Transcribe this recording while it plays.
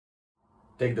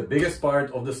take the biggest part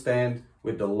of the stand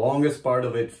with the longest part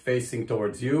of it facing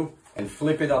towards you and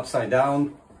flip it upside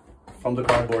down from the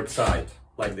cardboard side,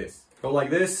 like this. Go like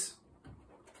this.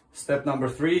 Step number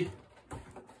 3,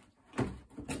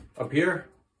 up here.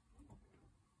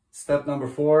 Step number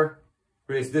 4,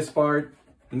 raise this part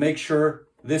and make sure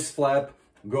this flap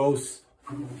goes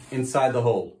inside the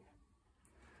hole.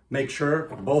 Make sure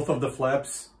both of the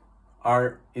flaps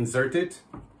are inserted,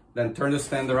 then turn the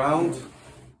stand around.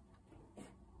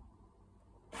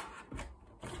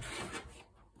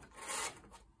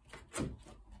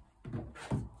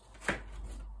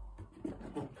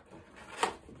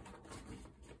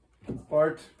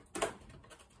 Part.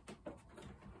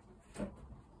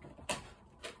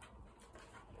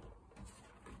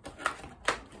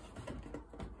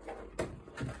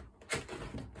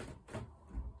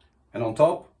 And on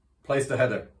top, place the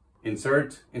header.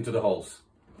 Insert into the holes.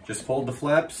 Just fold the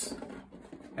flaps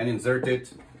and insert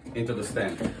it into the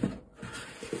stand.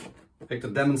 Take the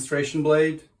demonstration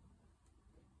blade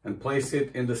and place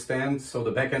it in the stand so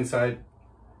the backhand side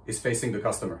is facing the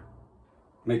customer.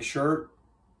 Make sure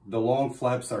the long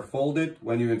flaps are folded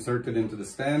when you insert it into the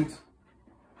stand.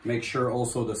 Make sure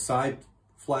also the side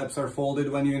flaps are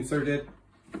folded when you insert it.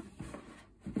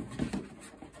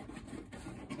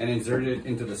 And insert it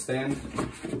into the stand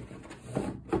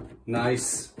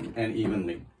nice and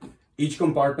evenly. Each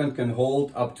compartment can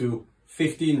hold up to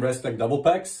 15 Rezztek double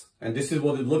packs, and this is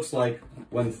what it looks like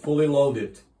when fully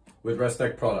loaded with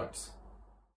Rezztek products.